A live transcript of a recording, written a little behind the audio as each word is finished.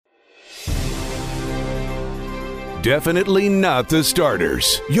Definitely not the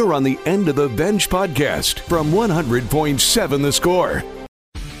starters. You're on the End of the Bench podcast from 100.7 The Score.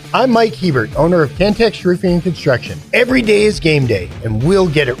 I'm Mike Hebert, owner of Cantex Roofing and Construction. Every day is game day, and we'll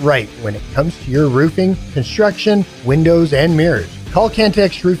get it right when it comes to your roofing, construction, windows, and mirrors. Call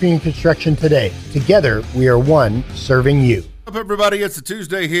Cantex Roofing and Construction today. Together, we are one serving you. What's up, everybody? It's a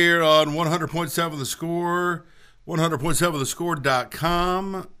Tuesday here on 100.7 The Score,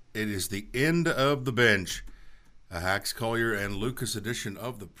 100.7thescore.com. It is the End of the Bench. A Hax, Collier, and Lucas edition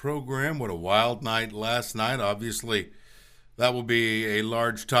of the program. What a wild night last night. Obviously, that will be a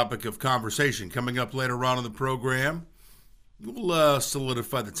large topic of conversation coming up later on in the program. We'll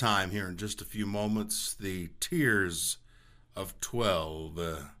solidify the time here in just a few moments. The Tiers of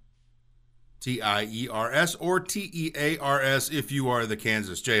 12, T-I-E-R-S or T-E-A-R-S if you are the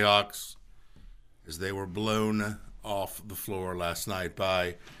Kansas Jayhawks, as they were blown off the floor last night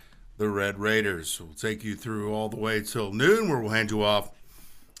by the Red Raiders. We'll take you through all the way till noon, where we'll hand you off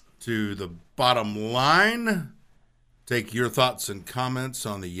to the bottom line. Take your thoughts and comments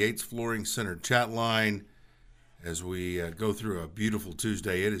on the Yates Flooring Center chat line as we go through a beautiful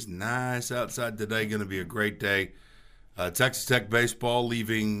Tuesday. It is nice outside today. Going to be a great day. Texas Tech baseball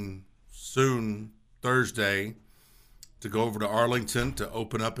leaving soon, Thursday, to go over to Arlington to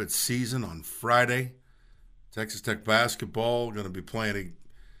open up its season on Friday. Texas Tech basketball going to be playing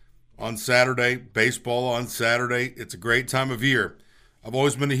on Saturday, baseball on Saturday. It's a great time of year. I've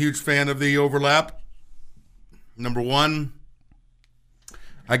always been a huge fan of the overlap. Number one,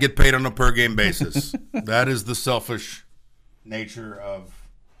 I get paid on a per-game basis. That is the selfish nature of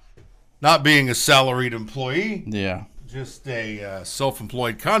not being a salaried employee. Yeah. Just a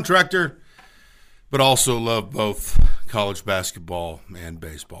self-employed contractor, but also love both college basketball and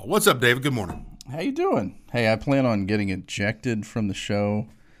baseball. What's up, David? Good morning. How you doing? Hey, I plan on getting ejected from the show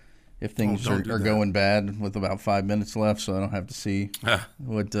if things are going bad with about 5 minutes left, so I don't have to see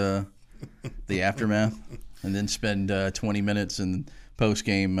what the aftermath, and then spend 20 minutes in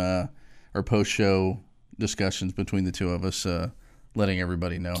post-game or post-show discussions between the two of us, letting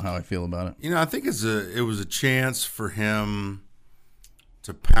everybody know how I feel about it. You know, I think it was a chance for him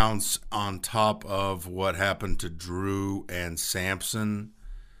to pounce on top of what happened to Drew and Sampson,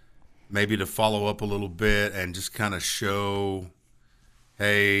 maybe to follow up a little bit and just kind of show,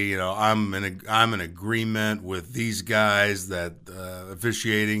 hey, you know, I'm in agreement with these guys that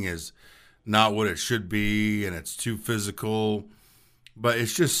officiating is not what it should be and it's too physical. But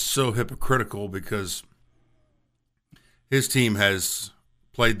it's just so hypocritical because his team has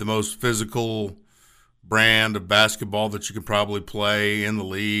played the most physical brand of basketball that you could probably play in the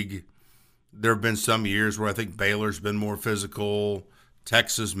league. There have been some years where I think Baylor's been more physical.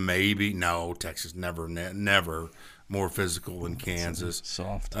 Texas maybe. No, Texas never more physical than Kansas.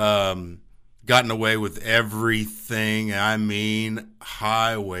 Soft. Gotten away with everything. I mean,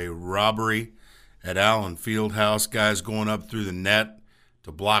 highway robbery at Allen Fieldhouse. Guys going up through the net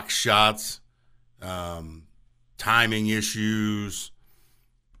to block shots. Timing issues.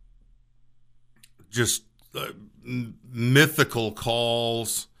 Just mythical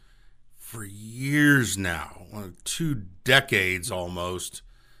calls for years now. 2 decades almost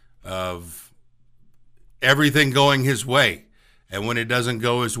of everything going his way. And when it doesn't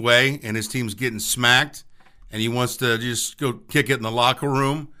go his way and his team's getting smacked and he wants to just go kick it in the locker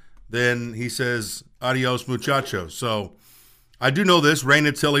room, then he says, adios, muchachos. So I do know this.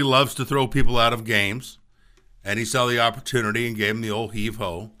 Raina Tilly loves to throw people out of games, and he saw the opportunity and gave him the old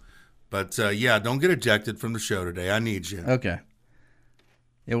heave-ho. But, yeah, don't get ejected from the show today. I need you. Okay.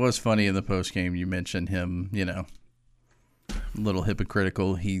 It was funny in the postgame you mentioned him, you know, a little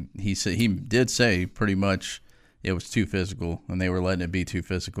hypocritical. He said he did say pretty much it was too physical, and they were letting it be too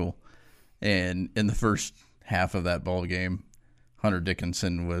physical. And in the first half of that ball game, Hunter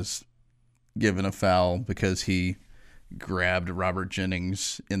Dickinson was given a foul because he grabbed Robert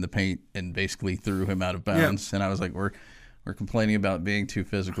Jennings in the paint and basically threw him out of bounds. Yeah. And I was like, we're complaining about being too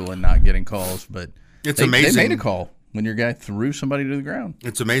physical and not getting calls, but amazing. They made a call when your guy threw somebody to the ground.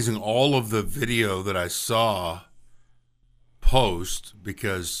 It's amazing all of the video that I saw post,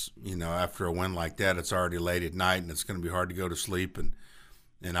 because, you know, after a win like that, it's already late at night and it's going to be hard to go to sleep.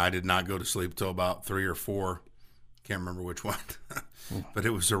 And I did not go to sleep till about 3 or 4. Can't remember which one, but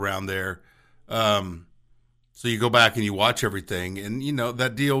it was around there. So you go back and you watch everything, and, you know,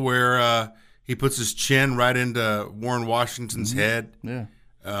 that deal where he puts his chin right into Warren Washington's head.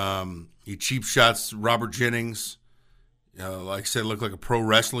 Yeah. He cheap shots Robert Jennings. Like I said, it looked like a pro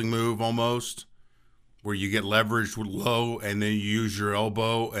wrestling move almost, where you get leveraged with low and then you use your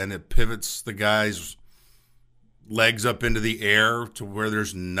elbow and it pivots the guy's legs up into the air to where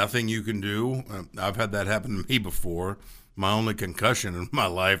there's nothing you can do. I've had that happen to me before. My only concussion in my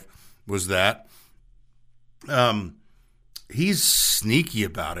life was that. He's sneaky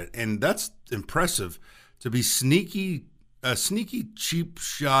about it, and that's impressive to be sneaky, a sneaky cheap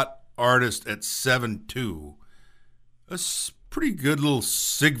shot artist at 7'2". That's pretty good little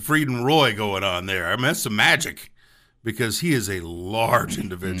Siegfried and Roy going on there. I mean, that's some magic because he is a large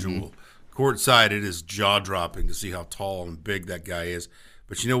individual. Courtside, it is jaw-dropping to see how tall and big that guy is.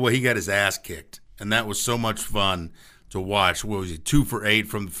 But you know what? He got his ass kicked, and that was so much fun to watch. What was he, 2 for 8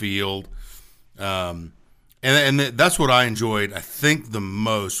 from the field? And that's what I enjoyed, I think, the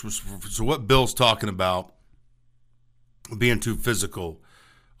most. So what Bill's talking about, being too physical,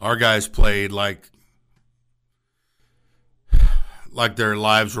 our guys played like their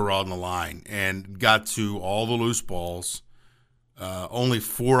lives were on the line and got to all the loose balls. Only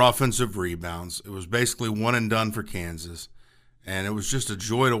 4 offensive rebounds. It was basically one and done for Kansas. And it was just a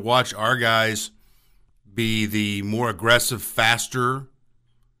joy to watch our guys be the more aggressive, faster,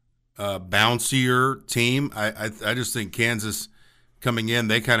 bouncier team. I just think Kansas coming in,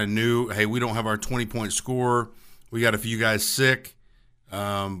 they kind of knew, hey, we don't have our 20-point scorer. We got a few guys sick.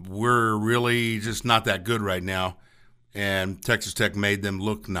 We're really just not that good right now. And Texas Tech made them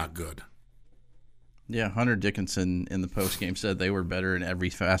look not good. Yeah, Hunter Dickinson in the postgame said they were better in every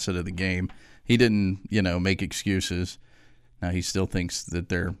facet of the game. He didn't, make excuses. Now he still thinks that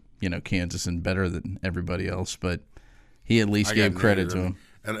they're, Kansas and better than everybody else, but he at least gave credit to him.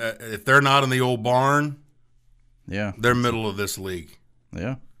 And if they're not in the old barn, yeah, they're middle of this league.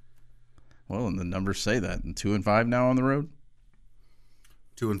 Yeah. Well, and the numbers say that. And 2-5 now on the road.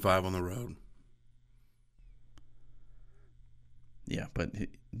 2-5 on the road. Yeah, but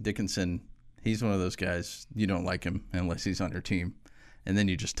Dickinson, he's one of those guys, you don't like him unless he's on your team, and then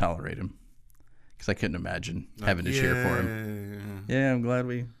you just tolerate him. Because I couldn't imagine having to cheer for him. Yeah, I'm glad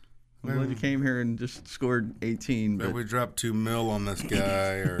you came here and just scored 18. But we dropped $2 million on this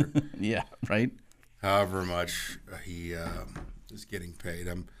guy, or yeah, right. However much he is getting paid.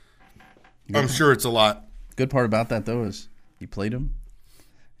 I'm sure it's a lot. Good part about that though is you played him,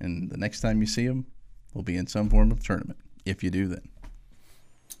 and the next time you see him, we'll be in some form of tournament. If you do that.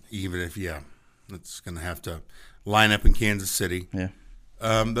 Even if, it's going to have to line up in Kansas City. Yeah.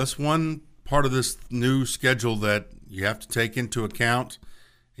 That's one part of this new schedule that you have to take into account,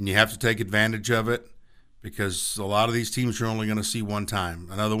 and you have to take advantage of it because a lot of these teams you're only going to see one time.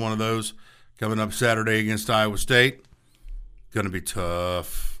 Another one of those coming up Saturday against Iowa State. Going to be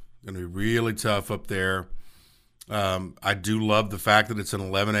tough. Going to be really tough up there. I do love the fact that it's an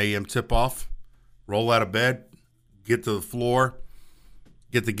 11 a.m. tip-off. Roll out of bed. Get to the floor,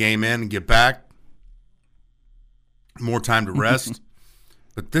 get the game in, and get back. More time to rest.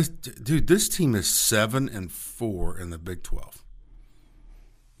 But this team is 7-4 in the Big 12.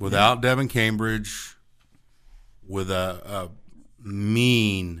 Without Devin Cambridge, with a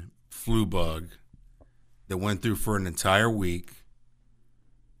mean flu bug that went through for an entire week.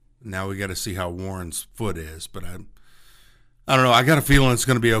 Now we got to see how Warren's foot is, but I don't know. I got a feeling it's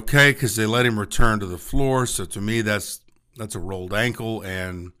going to be okay because they let him return to the floor. So to me, that's a rolled ankle,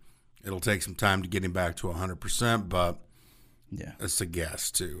 and it'll take some time to get him back to 100%. But yeah, it's a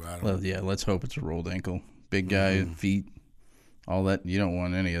guess too. Let's hope it's a rolled ankle. Big guy, feet, all that. You don't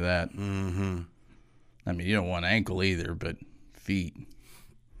want any of that. Mm-hmm. I mean, you don't want ankle either, but feet.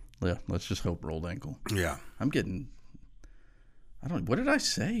 Yeah, let's just hope rolled ankle. Yeah, what did I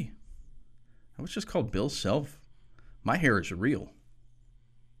say? I was just called Bill Self. My hair is real.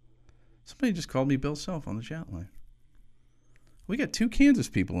 Somebody just called me Bill Self on the chat line. We got 2 Kansas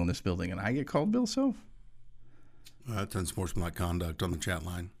people in this building, and I get called Bill Self? That's unsportsmanlike conduct on the chat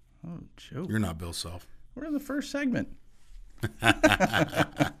line. Oh, joke. You're not Bill Self. We're in the first segment.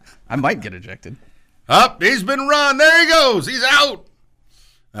 I might get ejected. He's been run. There he goes. He's out.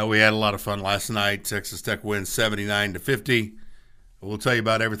 We had a lot of fun last night. Texas Tech wins 79-50. We'll tell you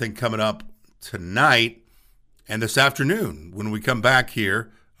about everything coming up tonight. And this afternoon, when we come back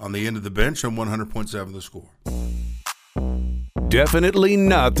here on the end of the bench on 100.7 The Score. Definitely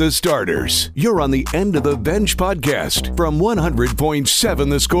not the starters. You're on the End of the Bench podcast from 100.7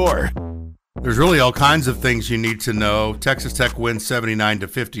 The Score. There's really all kinds of things you need to know. Texas Tech wins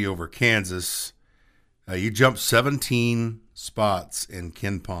 79-50 over Kansas. You jumped 17 spots in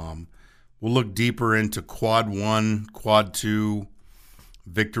KenPom. We'll look deeper into quad 1, quad 2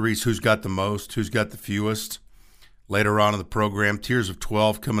 victories. Who's got the most? Who's got the fewest? Later on in the program, Tiers of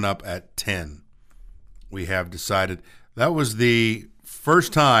 12 coming up at 10. We have decided that was the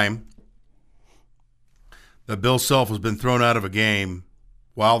first time that Bill Self has been thrown out of a game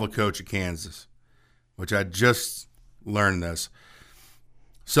while the coach at Kansas. which I just learned this.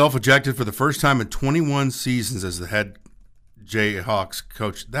 Self-ejected for the first time in 21 seasons as the head Jayhawks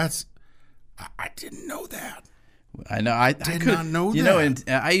coach. I didn't know that. I know. I did not know that. You know, and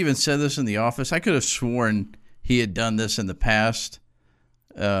I even said this in the office. I could have sworn he had done this in the past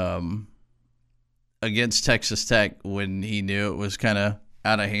against Texas Tech when he knew it was kind of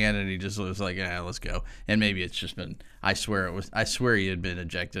out of hand, and he just was like, let's go. And maybe it's just been, I swear he had been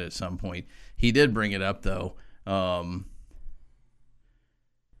ejected at some point. He did bring it up, though, in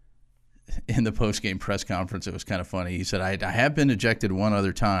the post-game press conference. It was kind of funny. He said, I have been ejected one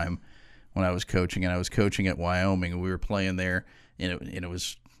other time when I was coaching, and I was coaching at Wyoming, and we were playing there, and it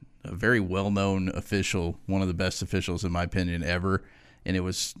was a very well-known official, one of the best officials, in my opinion, ever. And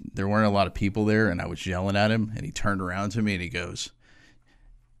there weren't a lot of people there, and I was yelling at him, and he turned around to me, and he goes,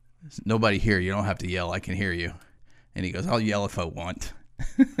 "Nobody here. You don't have to yell. I can hear you." And he goes, "I'll yell if I want."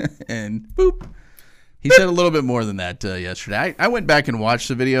 And boop. He said a little bit more than that yesterday. I went back and watched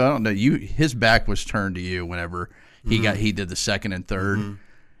the video. I don't know. His back was turned to you whenever he did the second and third.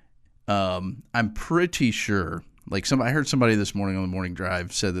 Mm-hmm. I'm pretty sure. I heard somebody this morning on the morning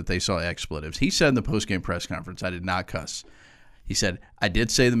drive said that they saw expletives. He said in the postgame press conference, "I did not cuss." He said, "I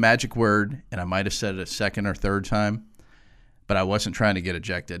did say the magic word, and I might have said it a second or third time, but I wasn't trying to get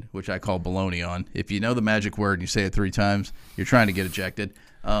ejected," which I call baloney on. If you know the magic word and you say it 3 times, you're trying to get ejected.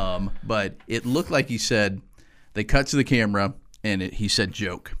 But it looked like he said, they cut to the camera, and he said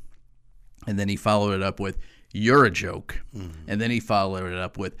joke. And then he followed it up with, "You're a joke." Mm-hmm. And then he followed it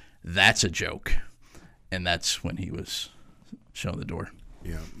up with, "That's a joke." And that's when he was shown the door.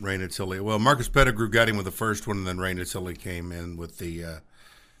 Yeah, Raina Tilly. Well, Marcus Pettigrew got him with the first one, and then Raina Tilly came in with the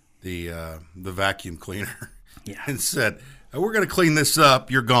vacuum cleaner and said, "We're going to clean this up.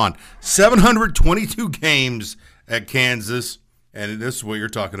 You're gone." 722 games at Kansas, and this is what you're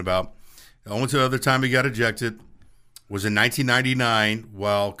talking about. The only other time he got ejected was in 1999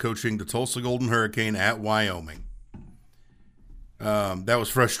 while coaching the Tulsa Golden Hurricane at Wyoming. That was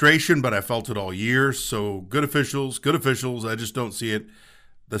frustration, but I felt it all year. So good officials. I just don't see it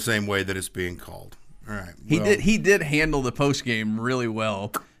the same way that it's being called. All right. Well, He did handle the post game really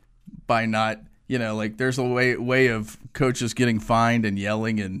well by not, there's a way of coaches getting fined and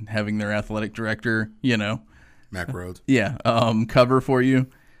yelling and having their athletic director, Mac Rhodes. Yeah, cover for you.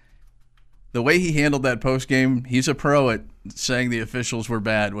 The way he handled that post game, he's a pro at saying the officials were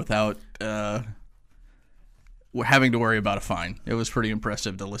bad without having to worry about a fine. It was pretty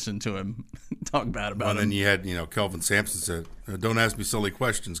impressive to listen to him talk bad about him. And then you had, Kelvin Sampson said, "Don't ask me silly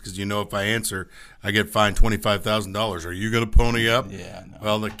questions because if I answer, I get fined $25,000. Are you going to pony up?" Yeah. No.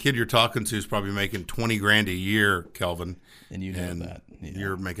 Well, the kid you're talking to is probably making $20,000 a year, Kelvin. And you know that. Yeah.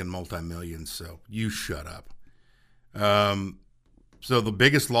 You're making multi-millions, so you shut up. So the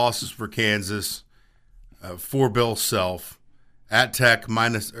biggest losses for Kansas, for Bill Self, at Tech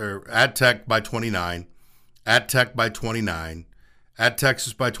by 29. At Tech by 29, at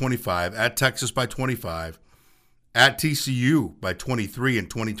Texas by 25, at Texas by 25, at TCU by 23 in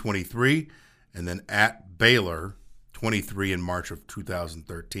 2023, and then at Baylor 23 in March of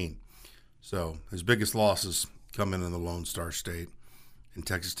 2013. So his biggest losses come in the Lone Star State, and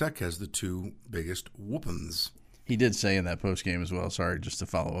Texas Tech has the 2 biggest whoopings. He did say in that postgame as well, sorry, just to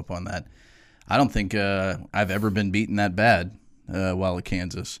follow up on that, I don't think I've ever been beaten that bad while at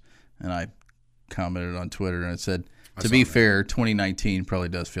Kansas, and I commented on Twitter and it said, to be fair, 2019 probably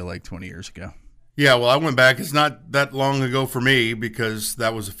does feel like 20 years ago. Yeah, well, I went back. It's not that long ago for me because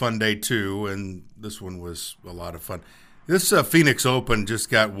that was a fun day too, and this one was a lot of fun. This Phoenix Open just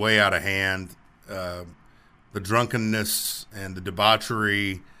got way out of hand. The drunkenness and the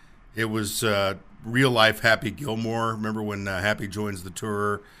debauchery. It was real-life Happy Gilmore. Remember when Happy joins the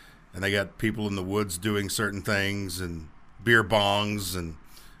tour and they got people in the woods doing certain things and beer bongs and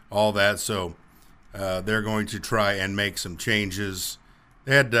all that, so they're going to try and make some changes.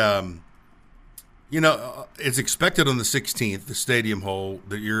 They had, it's expected on the 16th, the stadium hole,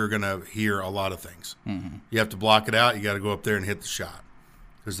 that you're going to hear a lot of things. Mm-hmm. You have to block it out. You got to go up there and hit the shot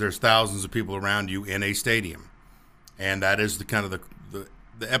because there's thousands of people around you in a stadium. And that is the kind of the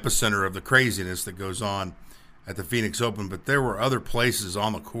epicenter of the craziness that goes on at the Phoenix Open. But there were other places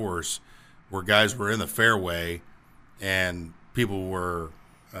on the course where guys were in the fairway and people were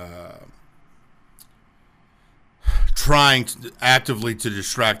trying actively to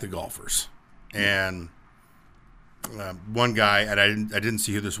distract the golfers. And one guy, and I didn't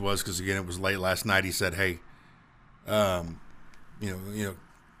see who this was because, again, it was late last night, he said, "Hey, come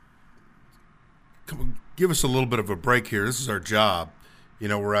on, give us a little bit of a break here. This is our job.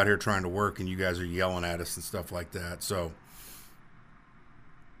 We're out here trying to work, and you guys are yelling at us and stuff like that." So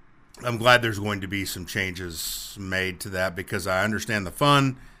I'm glad there's going to be some changes made to that because I understand the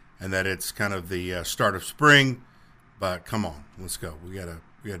fun and that it's kind of the start of spring. But come on, let's go. We gotta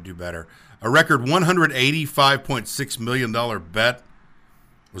do better. A record $185.6 million bet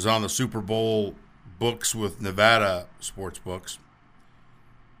was on the Super Bowl books with Nevada sports books.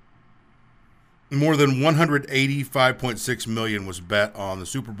 More than $185.6 million was bet on the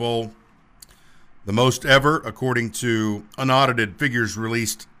Super Bowl, the most ever, according to unaudited figures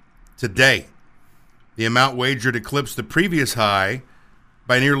released today. The amount wagered eclipsed the previous high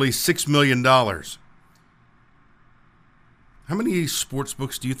by nearly $6 million. How many sports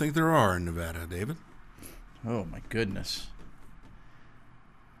books do you think there are in Nevada, David? Oh, my goodness.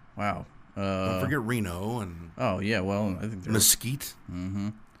 Wow. Don't forget Reno and oh, yeah, well, I think Mesquite. Mm-hmm.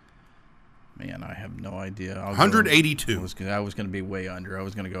 Man, I have no idea. 182. I was going to be way under. I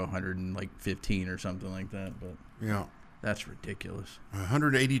was going to go 115 or something like that, but yeah, that's ridiculous.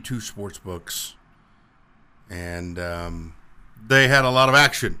 182 sports books, and they had a lot of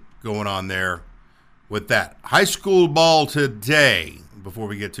action going on there with that. High school ball today, before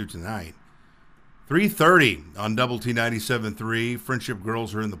we get to tonight, 3:30 on Double T 97.3. Friendship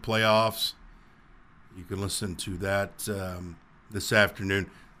Girls are in the playoffs. You can listen to that this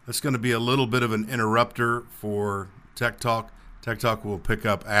afternoon. That's going to be a little bit of an interrupter for Tech Talk. Tech Talk will pick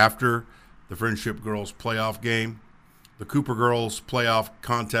up after the Friendship Girls playoff game. The Cooper Girls playoff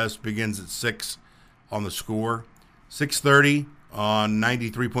contest begins at 6 on the Score. 6:30 on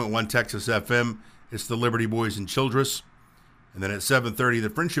 93.1 Texas FM. It's the Liberty Boys and Childress. And then at 7:30, the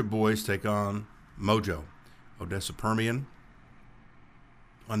Friendship Boys take on Mojo, Odessa Permian,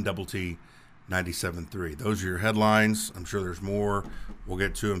 on Double T 97.3. Those are your headlines. I'm sure there's more. We'll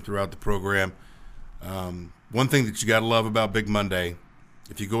get to them throughout the program. One thing that you got to love about Big Monday,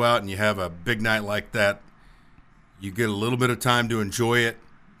 if you go out and you have a big night like that, you get a little bit of time to enjoy it.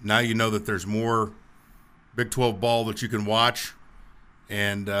 Now you know that there's more Big 12 ball that you can watch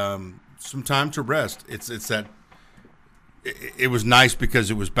and some time to rest. It's that. It was nice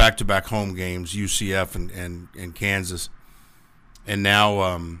because it was back-to-back home games, UCF and Kansas, and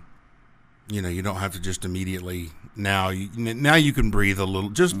now you don't have to just immediately now you can breathe a little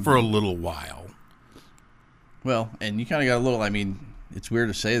just for a little while. Well, and you kind of got a little. I mean, it's weird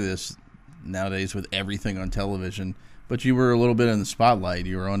to say this nowadays with everything on television, but you were a little bit in the spotlight.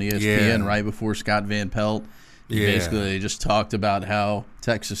 You were on ESPN right before Scott Van Pelt. Basically, just talked about how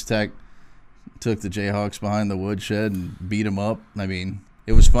Texas Tech took the Jayhawks behind the woodshed and beat them up. I mean,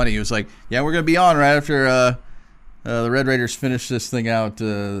 it was funny. It was like, yeah, we're going to be on right after the Red Raiders finish this thing out,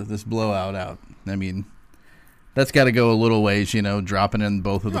 this blowout out. I mean, that's got to go a little ways, dropping in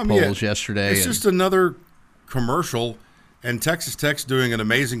both of the polls yesterday. It's just another commercial, and Texas Tech's doing an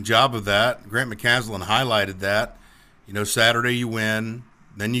amazing job of that. Grant McCaslin highlighted that. Saturday you win,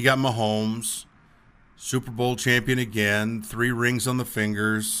 then you got Mahomes, Super Bowl champion again, 3 rings on the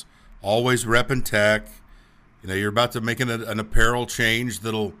fingers, always repping Tech. You're about to make an apparel change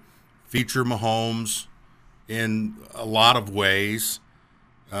that'll feature Mahomes in a lot of ways.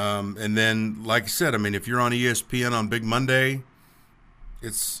 And then, like I said, I mean, if you're on ESPN on Big Monday,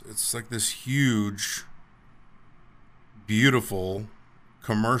 it's like this huge, beautiful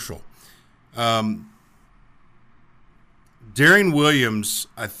commercial. Darian Williams,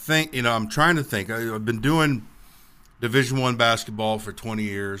 I think, I'm trying to think. I've been doing Division I basketball for 20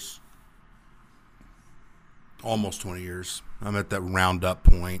 years. Almost 20 years. I'm at that round-up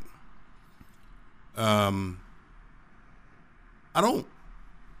point. I don't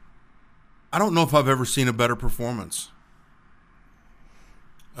know if I've ever seen a better performance.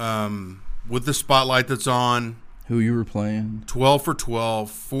 With the spotlight that's on. Who you were playing? 12 for 12,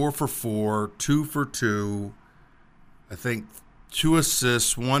 4 for 4, 2 for 2. I think 2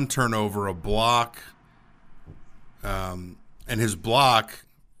 assists, 1 turnover, a block. And his block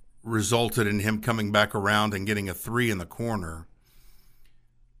resulted in him coming back around and getting a 3 in the corner.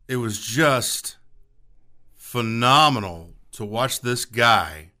 It was just phenomenal to watch this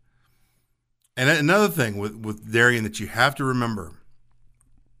guy. And another thing with Darian that you have to remember,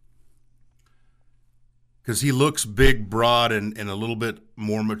 because he looks big, broad, and a little bit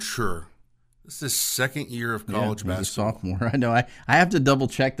more mature. This is his second year of college basketball. He's a sophomore. I know. I have to double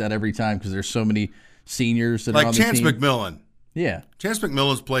check that every time because there's so many seniors that are on the team. Like Chance McMillan. Yeah. Chance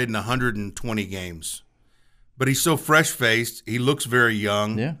McMillan's played in 120 games. But he's so fresh-faced. He looks very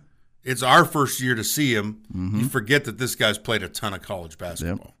young. Yeah. It's our first year to see him. Mm-hmm. You forget that this guy's played a ton of college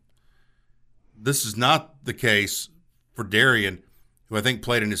basketball. Yep. This is not the case for Darian, who I think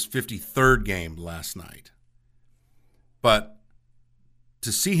played in his 53rd game last night. But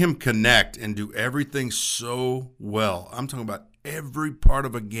to see him connect and do everything so well, I'm talking about every part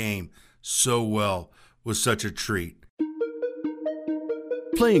of a game so well was such a treat.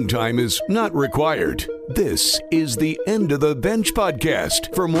 Playing time is not required. This is the End of the Bench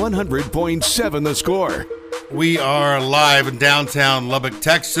podcast from 100.7 The Score. We are live in downtown Lubbock,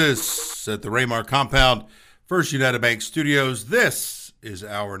 Texas at the Raymar Compound, First United Bank Studios. This is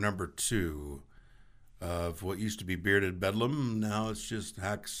hour number 2 of what used to be Bearded Bedlam. Now it's just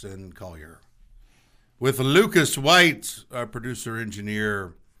Haxton and Collier. With Lucas White, our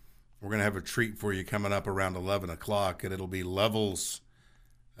producer-engineer, we're going to have a treat for you coming up around 11 o'clock, and it'll be Levels'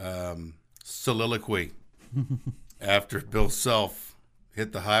 soliloquy after Bill Self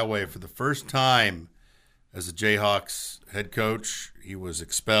hit the highway for the first time as a Jayhawks head coach. He was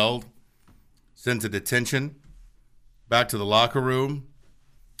expelled, sent to detention, back to the locker room,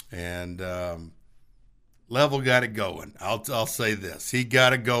 and Level got it going. I'll say this. He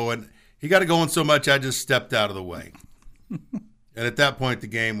got it going. He got it going so much I just stepped out of the way. And at that point the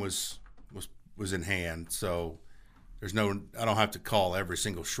game was in hand. So I don't have to call every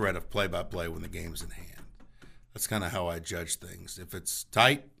single shred of play-by-play when the game's in hand. That's kind of how I judge things. If it's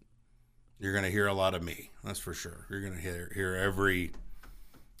tight, you're going to hear a lot of me. That's for sure. You're going to hear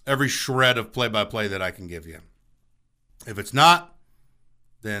every shred of play-by-play that I can give you. If it's not,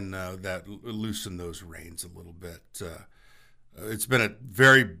 then that loosen those reins a little bit. It's been a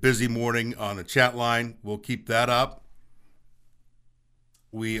very busy morning on the chat line. We'll keep that up.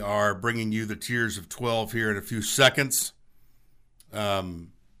 We are bringing you the Tiers of 12 here in a few seconds.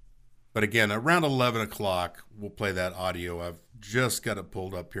 But again, around 11 o'clock, we'll play that audio. I've just got it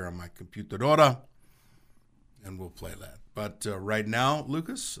pulled up here on my computadora, and we'll play that. But right now,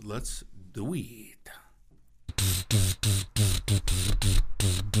 Lucas, let's do it.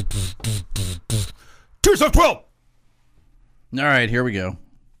 Tiers of 12! All right, here we go.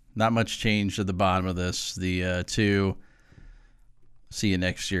 Not much change at the bottom of this. The 2, see you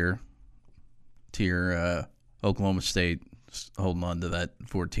next year, tier Oklahoma State holding on to that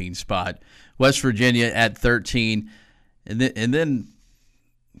 14 spot. West Virginia at 13. And then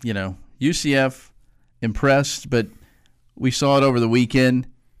UCF impressed, but we saw it over the weekend.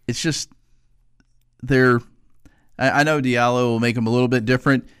 It's just I know Diallo will make them a little bit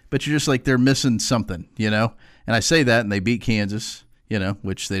different, but you're just like they're missing something, And I say that, and they beat Kansas,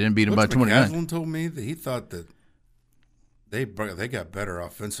 which they didn't beat them by 29. McCaslin told me that he thought that they got better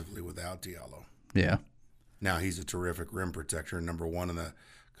offensively without Diallo. Yeah. Now he's a terrific rim protector, number 1 in the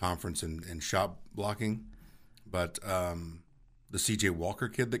conference in shot blocking. But the C.J. Walker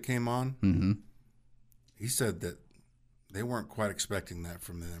kid that came on, he said that they weren't quite expecting that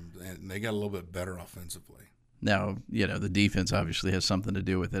from them, and they got a little bit better offensively. Now, the defense obviously has something to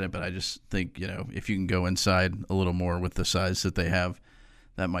do with it, but I just think, if you can go inside a little more with the size that they have,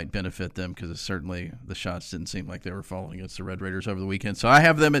 that might benefit them because certainly the shots didn't seem like they were falling against the Red Raiders over the weekend. So I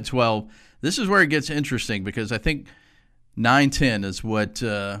have them at 12. This is where it gets interesting because I think 9-10 is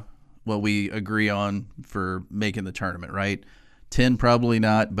what we agree on for making the tournament, right? 10 probably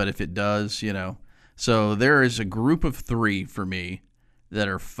not, but if it does, So there is a group of 3 for me that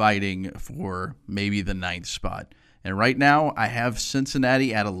are fighting for maybe the 9th spot. And right now I have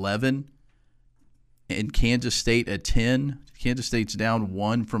Cincinnati at 11 and Kansas State at 10. Kansas State's down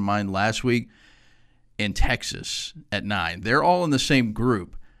 1 from mine last week. And Texas at 9. They're all in the same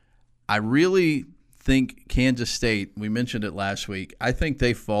group. I really think Kansas State, we mentioned it last week, I think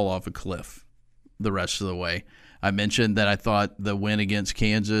they fall off a cliff the rest of the way. I mentioned that I thought the win against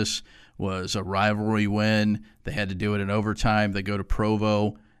Kansas was a rivalry win. They had to do it in overtime. They go to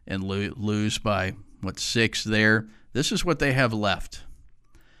Provo and lose by, 6 there. This is what they have left.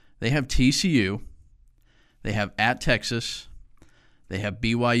 They have TCU. They have at Texas. They have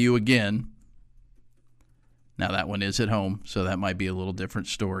BYU again. Now that one is at home, so that might be a little different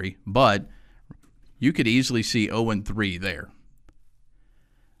story. But you could easily see 0-3 there.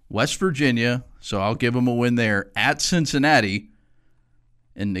 West Virginia, so I'll give them a win there. At Cincinnati,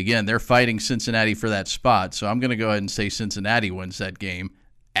 and again, they're fighting Cincinnati for that spot, so I'm going to go ahead and say Cincinnati wins that game.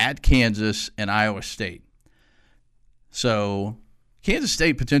 At Kansas and Iowa State. So Kansas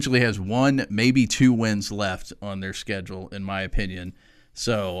State potentially has 1, maybe 2 wins left on their schedule, in my opinion.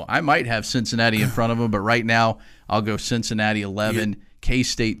 So I might have Cincinnati in front of them, but right now I'll go Cincinnati 11,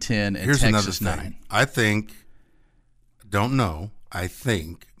 K-State 10, and Here's Texas another 9. I think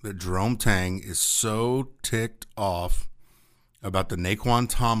that Jerome Tang is so ticked off about the Naquan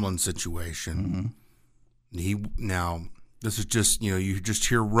Tomlin situation. This is just, you just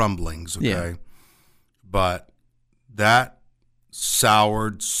hear rumblings, okay? Yeah. But that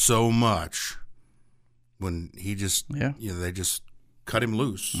soured so much when he just, they just cut him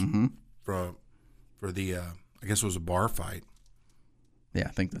loose for the, I guess it was a bar fight. Yeah,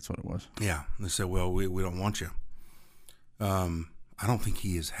 I think that's what it was. Yeah, they said, well, we don't want you. I don't think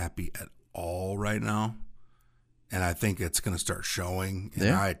he is happy at all right now, and I think it's going to start showing,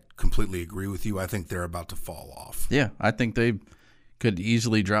 and I completely agree with you. I think they're about to fall off. Yeah, I think they could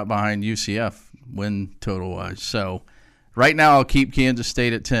easily drop behind UCF win total-wise. So right now I'll keep Kansas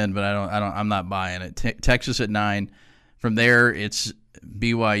State at 10, but I'm not buying it. Texas at 9. From there, it's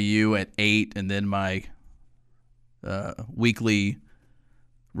BYU at 8, and then my weekly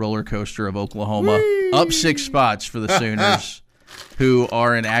roller coaster of Oklahoma. Whee! Up 6 spots for the Sooners, who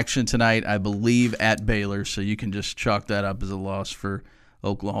are in action tonight, I believe, at Baylor. So you can just chalk that up as a loss for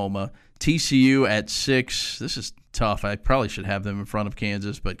Oklahoma. TCU at 6. This is tough. I probably should have them in front of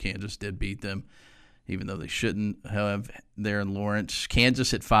Kansas, but Kansas did beat them, even though they shouldn't have there in Lawrence.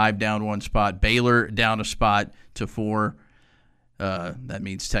 Kansas at 5, down 1 spot. Baylor down a spot to 4. That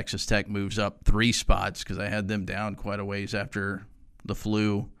means Texas Tech moves up 3 spots because I had them down quite a ways after the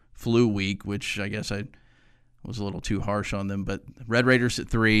flu week, which I guess I was a little too harsh on them. But Red Raiders at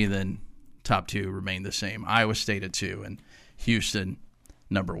 3, then top 2 remain the same. Iowa State at 2, and Houston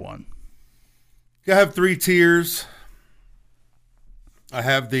number 1. I have 3 tiers. I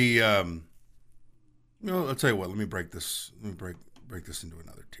have the I'll tell you what. Let me break this. Break this into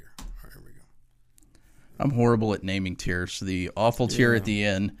another tier. All right, here we go. I'm horrible at naming tiers. The awful tier at the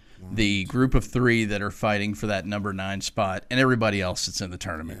end, the group of 3 that are fighting for that number 9 spot, and everybody else that's in the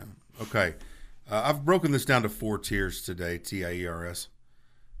tournament. Yeah. Okay. I've broken this down to 4 tiers today, TIERS.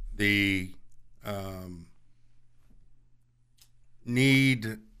 The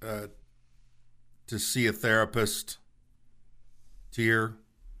need to see a therapist tier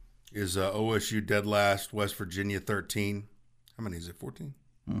is OSU dead last, West Virginia 13. How many is it, 14?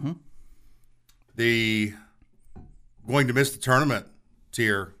 Mm-hmm. The going to miss the tournament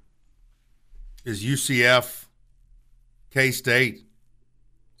tier is UCF, K-State,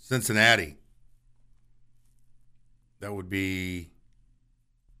 Cincinnati. That would be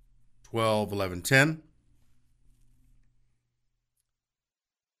 12, 11, 10.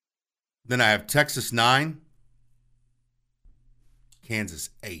 Then I have Texas 9, Kansas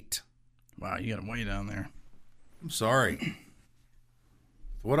 8. Wow, you got them way down there. I'm sorry.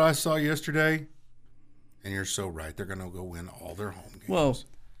 What I saw yesterday, and you're so right, they're going to go win all their home games. Well,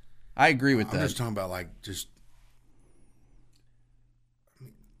 I agree with that. I'm just talking about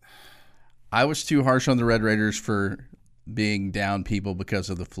I was too harsh on the Red Raiders for being down people because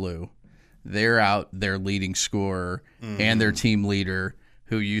of the flu. They're out their leading scorer and their team leader,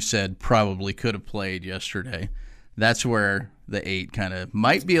 who you said probably could have played yesterday. That's where the 8 kind of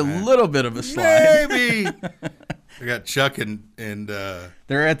might be a little bit of a slide. Maybe. I got Chuck and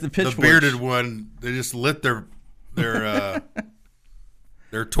they're at the pitchforks. The bearded one. They just lit their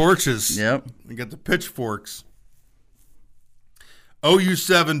torches. Yep. They got the pitchforks. OU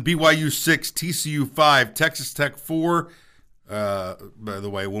 7, BYU 6, TCU 5, Texas Tech 4. By the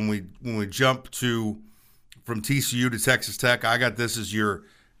way, when we jump from TCU to Texas Tech, I got this as your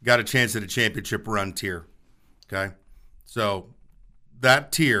got a chance at a championship run tier. Okay? So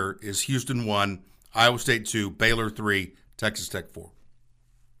that tier is Houston 1, Iowa State 2, Baylor 3, Texas Tech 4.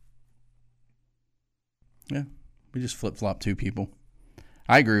 Yeah, we just flip-flop 2 people.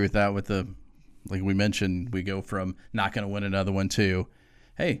 I agree with that like we mentioned, we go from not going to win another one to,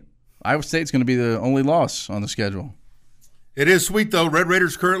 hey, Iowa State's going to be the only loss on the schedule. It is sweet, though. Red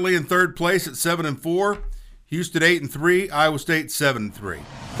Raiders currently in 3rd place at 7-4. Houston 8-3. Iowa State 7-3.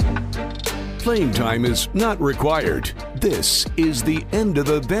 Playing time is not required. This is the End of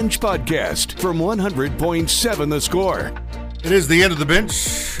the Bench podcast from 100.7 The Score. It is the End of the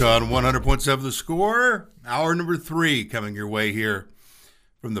Bench on 100.7 The Score. Hour number 3 coming your way here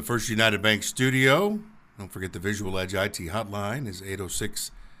from the First United Bank studio. Don't forget the Visual Edge IT hotline is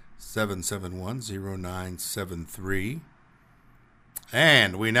 806-771-0973.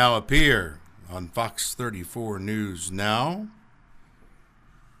 And we now appear on Fox 34 News Now.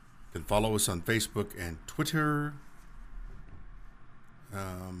 You can follow us on Facebook and Twitter.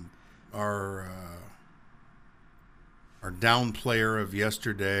 Our down player of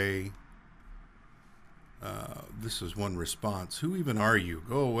yesterday, this is one response. Who even are you?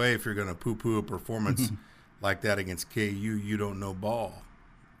 Go away if you're going to poo-poo a performance like that against KU. You don't know ball.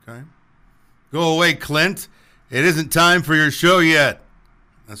 Okay? Go away, Clint. It isn't time for your show yet.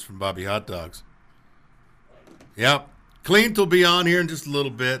 That's from Bobby Hot Dogs. Yep. Clint will be on here in just a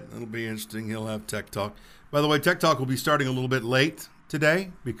little bit. It'll be interesting. He'll have Tech Talk. By the way, Tech Talk will be starting a little bit late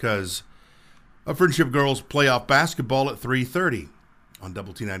today because of Friendship Girls playoff basketball at 3:30 on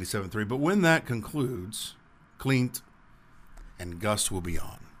Double T 97.3. But when that concludes, Clint and Gus will be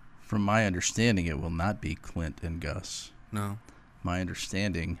on. From my understanding, it will not be Clint and Gus. No. my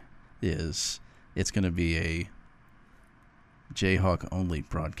understanding is it's going to be a Jayhawk only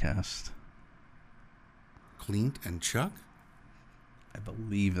broadcast. Clint and Chuck? I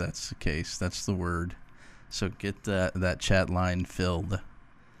believe that's the case. That's the word. So get that chat line filled.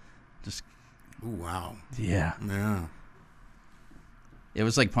 Just. Ooh, wow. Yeah. Yeah. It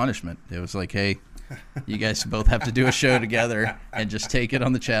was like punishment. It was like, hey, you guys both have to do a show together and just take it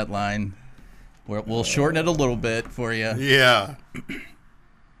on the chat line. We'll shorten it a little bit for you. Yeah.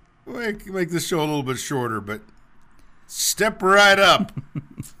 Make this show a little bit shorter, but step right up.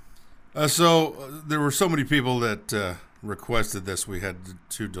 So there were so many people that requested this we had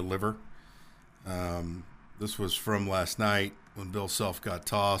to deliver. This was from last night when Bill Self got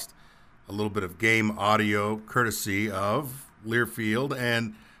tossed. A little bit of game audio courtesy of Learfield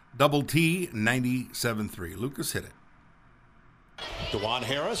and Double T 97.3. Lucas, hit it. DeJuan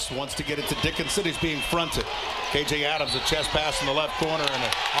Harris wants to get it to Dickinson. He's being fronted. KJ Adams, a chest pass in the left corner and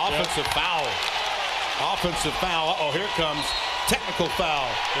an offensive foul. Offensive foul. Uh-oh, here it comes. Technical foul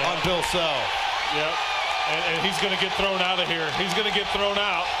on Bill Self. Yep. And he's going to get thrown out of here. He's going to get thrown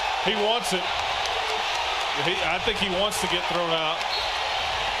out. He wants it. I think he wants to get thrown out.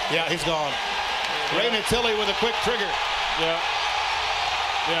 Yeah, he's gone. Ray Natili with a quick trigger. Yeah.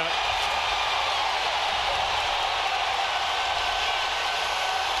 Yeah.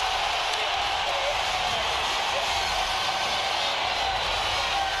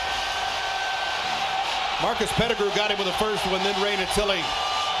 Marcus Pettigrew got him with the first one, then Ray Natili.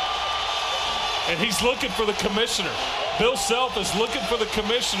 And he's looking for the commissioner. Bill Self is looking for the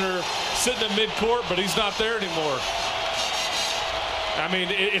commissioner sitting at midcourt, but he's not there anymore. I mean,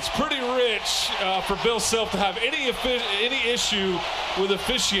 it's pretty rich for Bill Self to have any issue with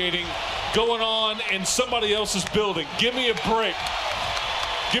officiating going on in somebody else's building. Give me a break.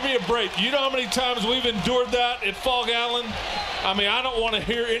 Give me a break. You know how many times we've endured that at Fog Allen? I mean, I don't want to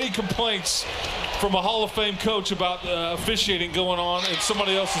hear any complaints from a Hall of Fame coach about officiating going on in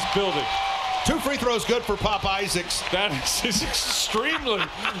somebody else's building. 2 free throws good for Pop Isaacs. That is extremely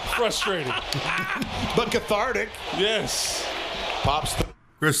frustrating. But cathartic. Yes. Pop's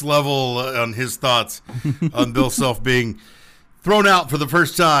Chris Level on his thoughts on Bill Self being thrown out for the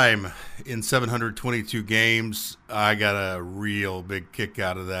first time in 722 games. I got a real big kick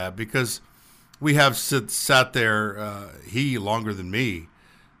out of that because we have sat there, he longer than me,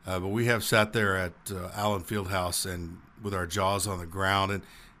 but we have sat there at Allen Fieldhouse and with our jaws on the ground,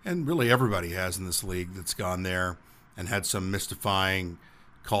 and really everybody has in this league that's gone there and had some mystifying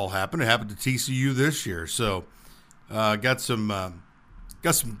call happen. It happened to TCU this year, so got some.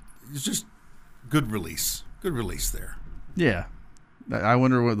 It's just good release there. Yeah, I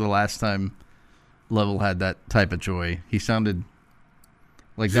wonder what the last time Level had that type of joy. He sounded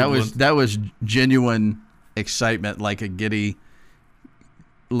like that was genuine excitement, like a giddy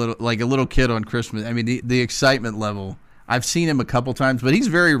little kid on Christmas. I mean, the excitement level. I've seen him a couple times, but he's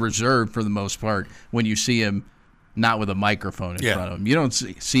very reserved for the most part when you see him not with a microphone in front of him. You don't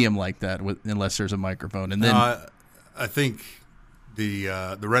see him like that unless there's a microphone. And then I think the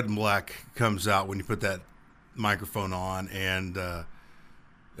red and black comes out when you put that microphone on, and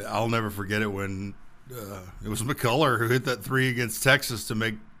I'll never forget it when it was McCullough who hit that 3 against Texas to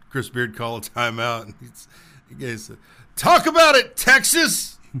make Chris Beard call a timeout. And he goes, "Talk about it,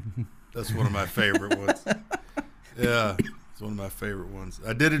 Texas." That's one of my favorite ones. Yeah, it's one of my favorite ones.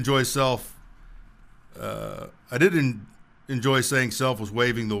 I did enjoy Self. I did enjoy saying Self was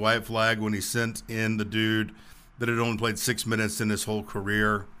waving the white flag when he sent in the dude that had only played 6 minutes in his whole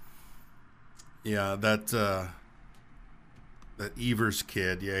career. Yeah, that Evers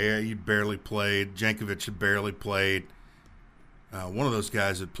kid. Yeah, he barely played. Jankovic had barely played. One of those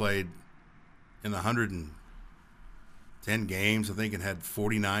guys had played in 110 games, I think, and had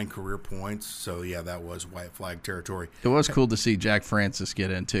 49 career points. So, yeah, that was white flag territory. It was cool to see Jack Francis get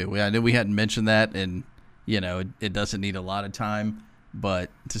in, too. I knew we hadn't mentioned that, and, it doesn't need a lot of time.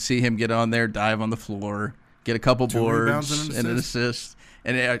 But to see him get on there, dive on the floor, get a couple boards and an assist.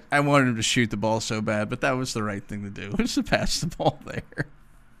 And I wanted him to shoot the ball so bad, but that was the right thing to do, was to pass the ball there.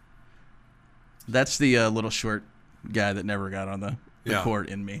 That's the little short guy that never got on the court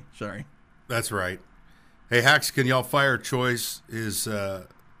in me. Sorry. That's right. Hey, Hax, can y'all fire Choice? His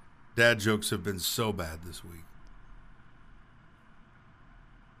dad jokes have been so bad this week.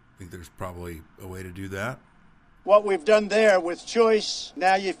 I think there's probably a way to do that. What we've done there with Choice,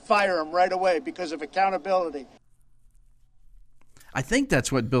 now you fire him right away because of accountability. I think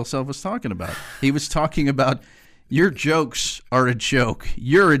that's what Bill Self was talking about. He was talking about your jokes are a joke.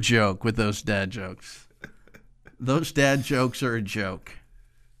 You're a joke with those dad jokes. Those dad jokes are a joke.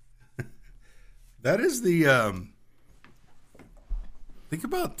 That is the Think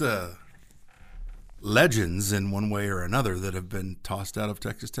about the legends in one way or another that have been tossed out of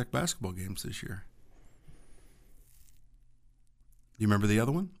Texas Tech basketball games this year. You remember the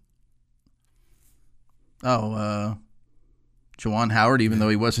other one? Oh, Juwan Howard, even though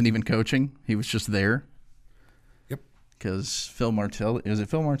he wasn't even coaching, he was just there. Yep. Because Phil Martelli, is it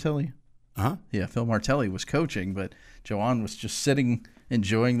Phil Martelli? Uh-huh. Yeah, Phil Martelli was coaching, but Juwan was just sitting,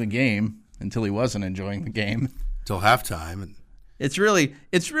 enjoying the game until he wasn't enjoying the game. Till halftime. And I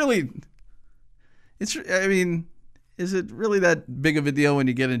mean, is it really that big of a deal when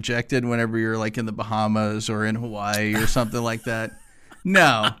you get ejected whenever you're like in the Bahamas or in Hawaii or something like that?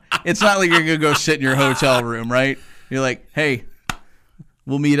 No, it's not like you're going to go sit in your hotel room, right? You're like, hey,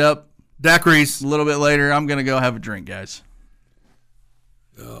 we'll meet up. Daiquiris. A little bit later, I'm going to go have a drink, guys.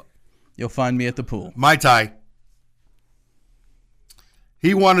 You'll find me at the pool. Mai Tai.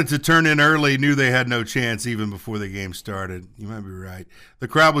 He wanted to turn in early, knew they had no chance even before the game started. You might be right. The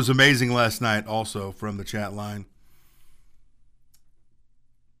crowd was amazing last night also from the chat line.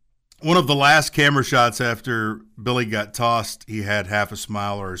 One of the last camera shots after Billy got tossed, he had half a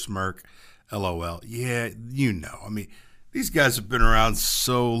smile or a smirk. LOL. Yeah, you know. I mean, these guys have been around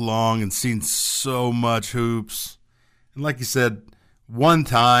so long and seen so much hoops. And like you said, one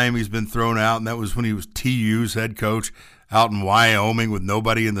time he's been thrown out, and that was when he was TU's head coach out in Wyoming with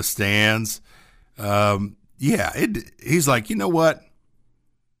nobody in the stands. He's like, you know what?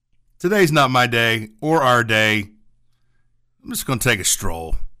 Today's not my day or our day. I'm just going to take a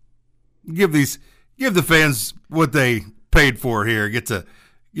stroll. Give the fans what they paid for here. Get to,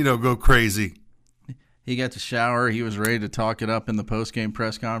 go crazy. He got to shower. He was ready to talk it up in the post-game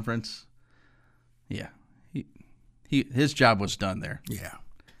press conference. Yeah. His job was done there. Yeah.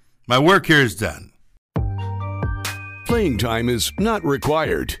 My work here is done. Playing time is not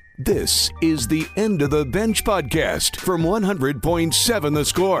required. This is the End of the Bench podcast from 100.7 The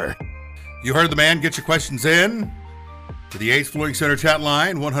Score. You heard the man. Get your questions in to the Ace Flooring Center chat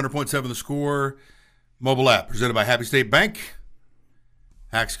line, 100.7 The Score mobile app, presented by Happy State Bank.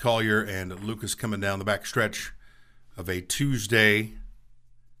 Hax, Collier, and Lucas coming down the back stretch of a Tuesday.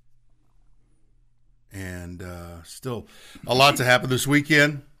 And still a lot to happen this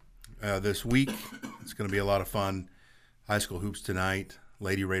weekend. This week, it's going to be a lot of fun. High school hoops tonight,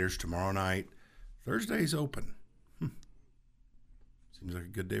 Lady Raiders tomorrow night. Thursday's open. Seems like a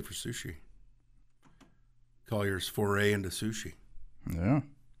good day for sushi. Collier's foray into sushi. Yeah.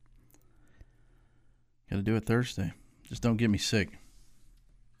 Got to do it Thursday. Just don't get me sick.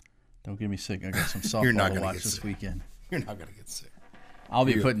 Don't get me sick. I got some softball to watch this weekend. You're not going to get sick. I'll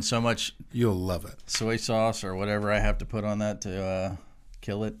be putting so much You'll love it. soy sauce or whatever I have to put on that to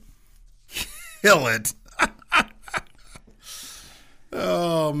kill it. Kill it.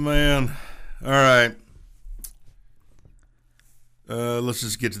 Oh, man. All right. Let's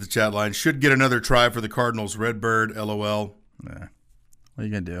just get to the chat line. Should get another try for the Cardinals. Redbird, LOL. Nah. What are you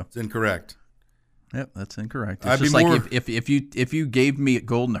going to do? It's incorrect. Yep, that's incorrect. I'd It's be just more- like if you gave me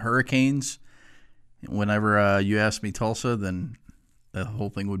Golden Hurricanes whenever you asked me Tulsa, then the whole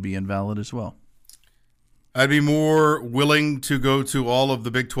thing would be invalid as well. I'd be more willing to go to all of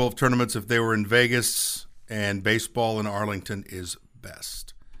the Big 12 tournaments if they were in Vegas, and baseball in Arlington is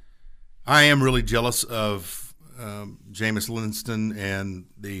best. I am really jealous of Jameis Winston and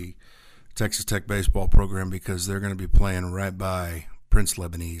the Texas Tech baseball program because they're going to be playing right by Prince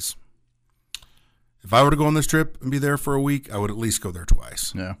Lebanese. If I were to go on this trip and be there for a week, I would at least go there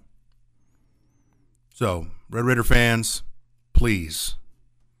twice. Yeah. So, Red Raider fans, please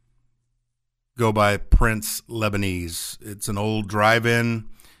go by Prince Lebanese. It's an old drive-in.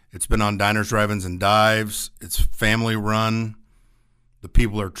 It's been on diners, drive-ins, and dives. It's family run. The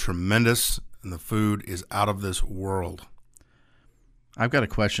people are tremendous, and the food is out of this world. I've got a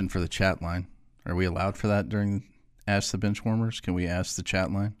question for the chat line. Are we allowed for that during Ask the Benchwarmers? Can we ask the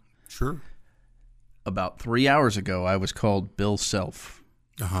chat line? Sure. About 3 hours ago, I was called Bill Self.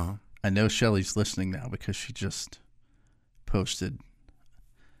 Uh-huh. I know Shelly's listening now because she just posted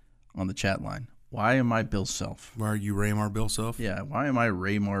on the chat line. Why am I Bill Self? Why are you Raymar Bill Self? Yeah, why am I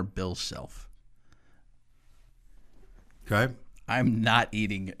Raymar Bill Self? Okay. I'm not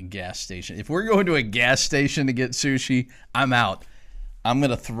eating a gas station. If we're going to a gas station to get sushi, I'm out. I'm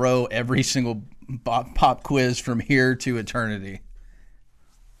going to throw every single pop quiz from here to eternity.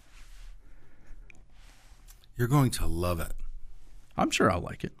 You're going to love it. I'm sure I'll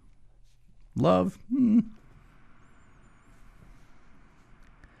like it. Love?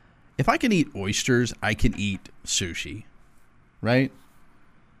 If I can eat oysters, I can eat sushi. Right?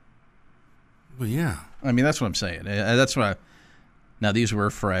 Well, yeah. I mean, that's what I'm saying. That's what now, these were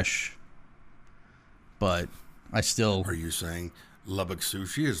fresh, but I still... Are you saying Lubbock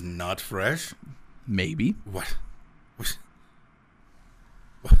sushi is not fresh? Maybe. What?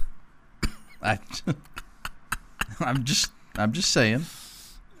 I'm just saying.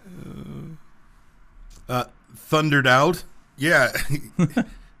 Thundered out? Yeah.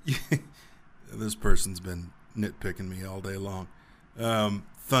 This person's been nitpicking me all day long.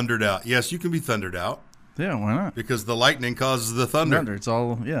 Thundered out. Yes, you can be thundered out. Yeah, why not? Because the lightning causes the thunder. It's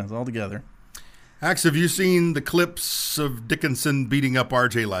all together. Ax, have you seen the clips of Dickinson beating up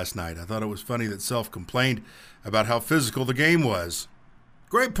RJ last night? I thought it was funny that Self complained about how physical the game was.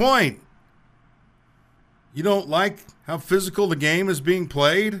 Great point. You don't like how physical the game is being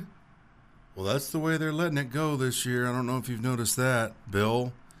played? Well, that's the way they're letting it go this year. I don't know if you've noticed that,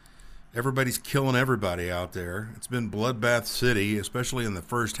 Bill. Everybody's killing everybody out there. It's been Bloodbath City, especially in the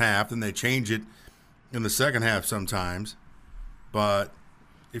first half. Then they change it in the second half sometimes. But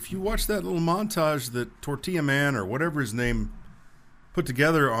if you watch that little montage that Tortilla Man or whatever his name put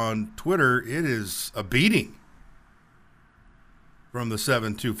together on Twitter, it is a beating from the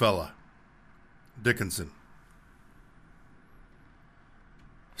 7-2 fella, Dickinson.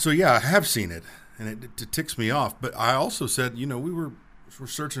 So, yeah, I have seen it, and it ticks me off. But I also said, we're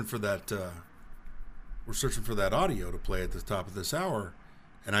searching for that. We're searching for that audio to play at the top of this hour,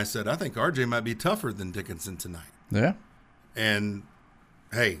 and I said I think RJ might be tougher than Dickinson tonight. Yeah, and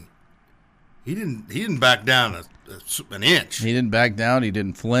hey, he didn't back down an inch. He didn't back down. He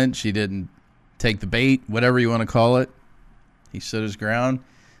didn't flinch. He didn't take the bait, whatever you want to call it. He stood his ground.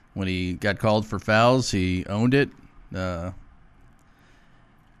 When he got called for fouls, he owned it.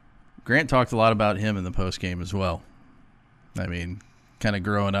 Grant talked a lot about him in the postgame as well. I mean, kind of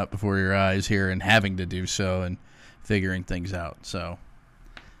growing up before your eyes here and having to do so and figuring things out. So,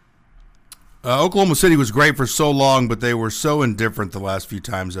 Oklahoma City was great for so long, but they were so indifferent the last few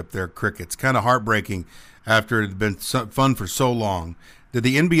times up there. Crickets. Kind of heartbreaking after it had been fun for so long. Did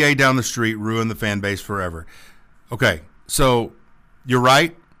the NBA down the street ruin the fan base forever? Okay, so you're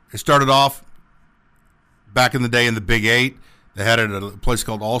right. It started off back in the day in the Big 8. They had it at a place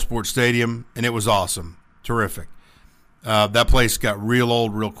called All Sports Stadium, and it was awesome. Terrific. That place got real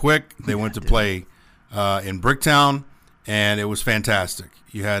old real quick. They went to play in Bricktown, and it was fantastic.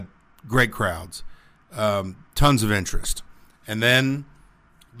 You had great crowds, tons of interest. And then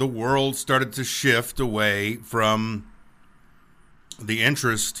the world started to shift away from the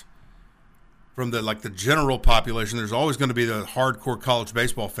interest from the general population. There's always going to be the hardcore college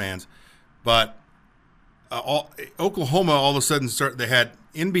baseball fans, but Oklahoma all of a sudden they had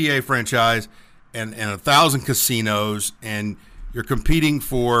NBA franchise and 1,000 casinos, and you're competing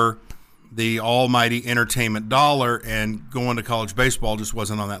for the almighty entertainment dollar, and going to college baseball just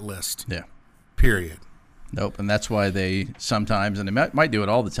wasn't on that list. Yeah. Period. Nope, and that's why they sometimes, and they might do it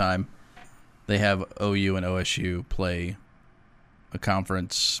all the time, they have OU and OSU play a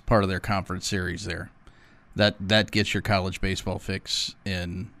conference, part of their conference series there. That gets your college baseball fix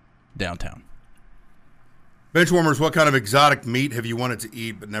in downtown. Benchwarmers, what kind of exotic meat have you wanted to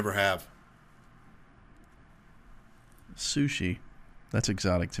eat but never have? Sushi. That's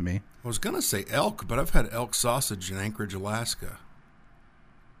exotic to me. I was going to say elk, but I've had elk sausage in Anchorage, Alaska.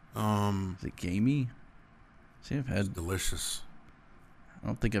 Is it gamey? See, I've had... It's delicious. I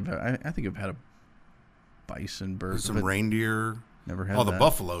don't think I think I've had a bison burger. Some reindeer. Never had that. that. The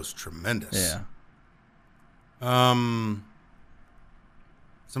buffalo's tremendous. Yeah.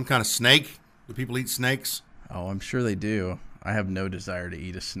 Some kind of snake. Do people eat snakes? Oh, I'm sure they do. I have no desire to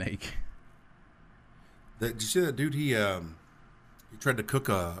eat a snake. Did you see that dude? He tried to cook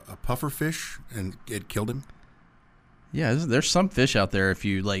a puffer fish and it killed him. Yeah, there's some fish out there if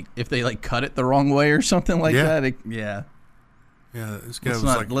they cut it the wrong way or something like that. Yeah, this guy was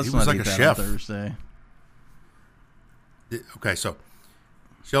like a chef. On Thursday. Okay, so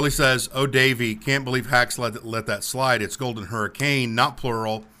Shelly says, "Oh, Davey, can't believe Hax let that slide. It's Golden Hurricane, not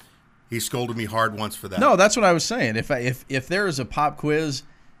plural. He scolded me hard once for that." No, that's what I was saying. If there is a pop quiz,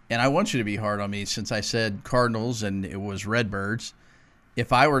 and I want you to be hard on me since I said Cardinals and it was Redbirds,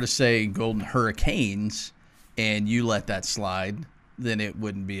 if I were to say Golden Hurricanes and you let that slide, then it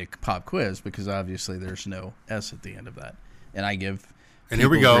wouldn't be a pop quiz because obviously there's no S at the end of that. And I give here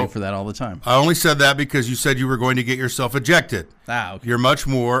we go for that all the time. I only said that because you said you were going to get yourself ejected. Okay. You're much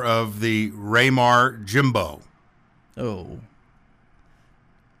more of the Raymar Jimbo. Oh.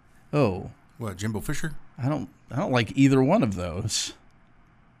 What, Jimbo Fisher? I don't like either one of those.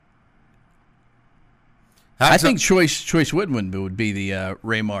 I think Choice Woodman would be the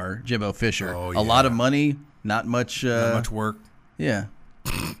Raymar Jimbo Fisher. Oh, yeah. A lot of money, not much work. Yeah.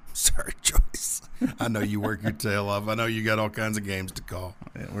 Sorry, Joyce. I know you work your tail off. I know you got all kinds of games to call.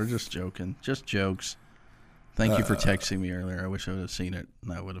 Yeah, we're just joking. Just jokes. Thank you for texting me earlier. I wish I would have seen it,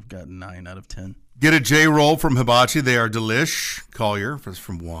 and I would have gotten 9 out of 10. Get a J roll from Hibachi. They are delish. Collier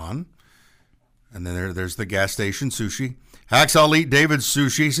from Juan. And then there's the gas station sushi. Hax, I'll eat David's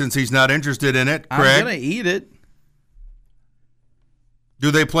sushi since he's not interested in it. Craig, I'm going to eat it. Do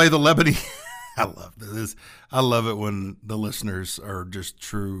they play the Lebanese? I love this. I love it when the listeners are just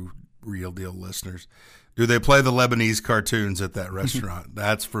true, real deal listeners. Do they play the Lebanese cartoons at that restaurant?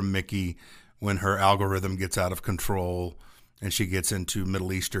 That's from Mickey when her algorithm gets out of control and she gets into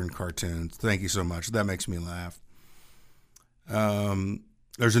Middle Eastern cartoons. Thank you so much. That makes me laugh.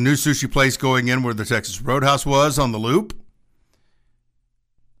 There's a new sushi place going in where the Texas Roadhouse was on the Loop.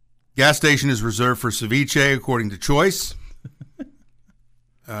 Gas station is reserved for ceviche, according to Choice.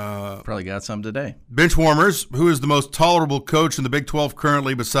 Probably got some today. Benchwarmers, who is the most tolerable coach in the Big 12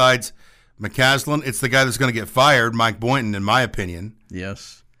 currently besides McCaslin? It's the guy that's going to get fired, Mike Boynton, in my opinion.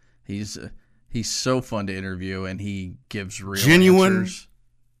 Yes. He's so fun to interview, and he gives real genuine answers.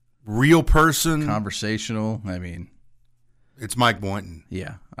 Real person. Conversational. I mean, it's Mike Boynton.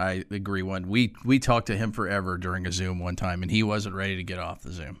 Yeah, I agree. We talked to him forever during a Zoom one time, and he wasn't ready to get off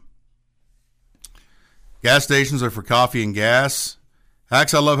the Zoom. Gas stations are for coffee and gas.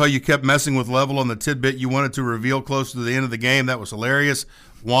 Hax, I love how you kept messing with Level on the tidbit you wanted to reveal close to the end of the game. That was hilarious.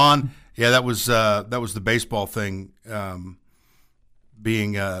 Juan, yeah, that was the baseball thing,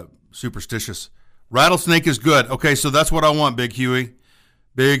 being superstitious. Rattlesnake is good. Okay, so that's what I want, Big Huey.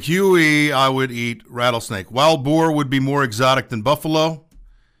 Big Huey, I would eat rattlesnake. Wild boar would be more exotic than buffalo.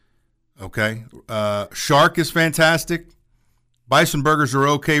 Okay. Shark is fantastic. Bison burgers are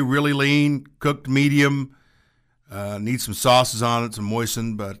okay, really lean, cooked medium. Need some sauces on it to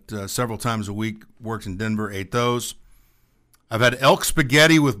moisten, but several times a week. Worked in Denver, ate those. I've had elk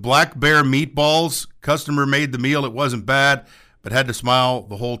spaghetti with black bear meatballs. Customer made the meal. It wasn't bad, but had to smile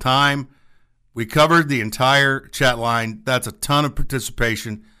the whole time. We covered the entire chat line. That's a ton of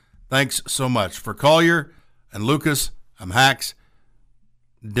participation. Thanks so much. For Collier and Lucas, I'm Hax.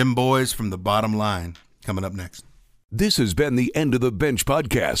 Dim boys from the bottom line. Coming up next. This has been the End of the Bench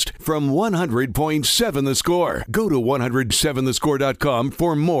podcast from 100.7 The Score. Go to 107thescore.com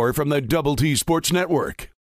for more from the Double T Sports Network.